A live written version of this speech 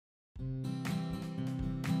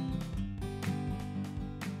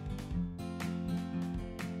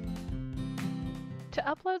To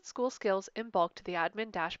upload school skills in bulk to the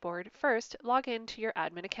admin dashboard, first log in to your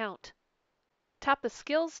admin account. Tap the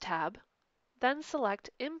Skills tab, then select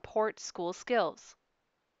Import School Skills.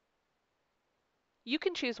 You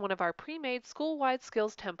can choose one of our pre-made school-wide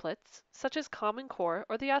skills templates, such as Common Core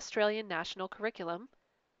or the Australian National Curriculum,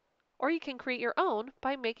 or you can create your own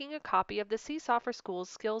by making a copy of the Seesaw for Schools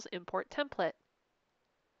Skills Import template.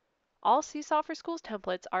 All Seesaw for Schools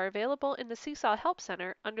templates are available in the Seesaw Help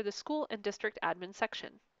Center under the School and District Admin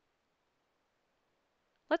section.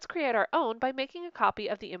 Let's create our own by making a copy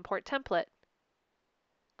of the import template.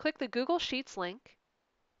 Click the Google Sheets link,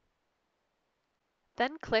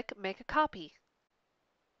 then click Make a Copy.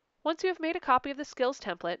 Once you have made a copy of the skills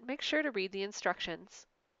template, make sure to read the instructions.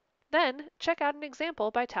 Then, check out an example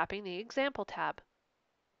by tapping the Example tab.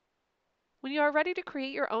 When you are ready to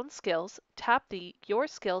create your own skills, tap the Your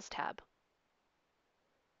Skills tab.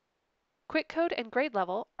 Quick code and grade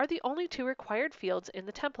level are the only two required fields in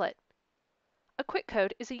the template. A quick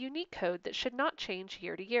code is a unique code that should not change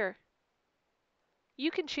year to year. You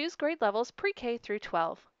can choose grade levels pre-K through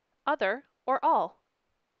 12, Other, or All.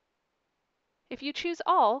 If you choose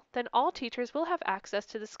All, then all teachers will have access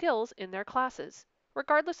to the skills in their classes,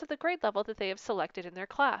 regardless of the grade level that they have selected in their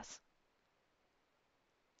class.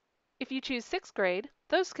 If you choose 6th grade,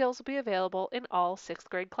 those skills will be available in all 6th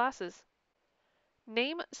grade classes.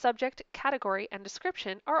 Name, subject, category, and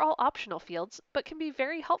description are all optional fields, but can be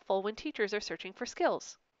very helpful when teachers are searching for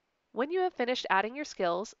skills. When you have finished adding your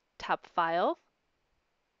skills, tap File,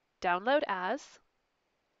 Download as,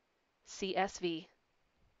 CSV.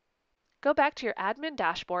 Go back to your admin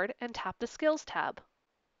dashboard and tap the Skills tab.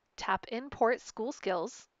 Tap Import School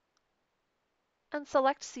Skills and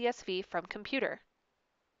select CSV from Computer.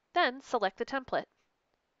 Then select the template.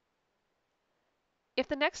 If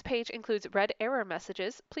the next page includes red error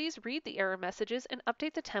messages, please read the error messages and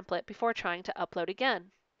update the template before trying to upload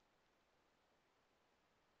again.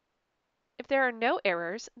 If there are no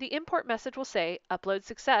errors, the import message will say Upload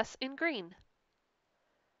Success in green.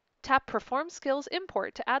 Tap Perform Skills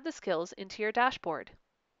Import to add the skills into your dashboard.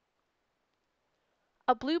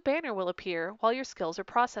 A blue banner will appear while your skills are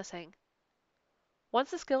processing. Once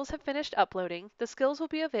the skills have finished uploading, the skills will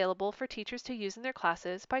be available for teachers to use in their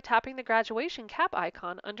classes by tapping the graduation cap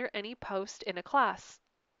icon under any post in a class.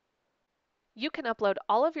 You can upload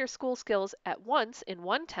all of your school skills at once in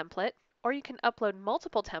one template, or you can upload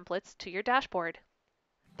multiple templates to your dashboard.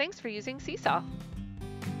 Thanks for using Seesaw!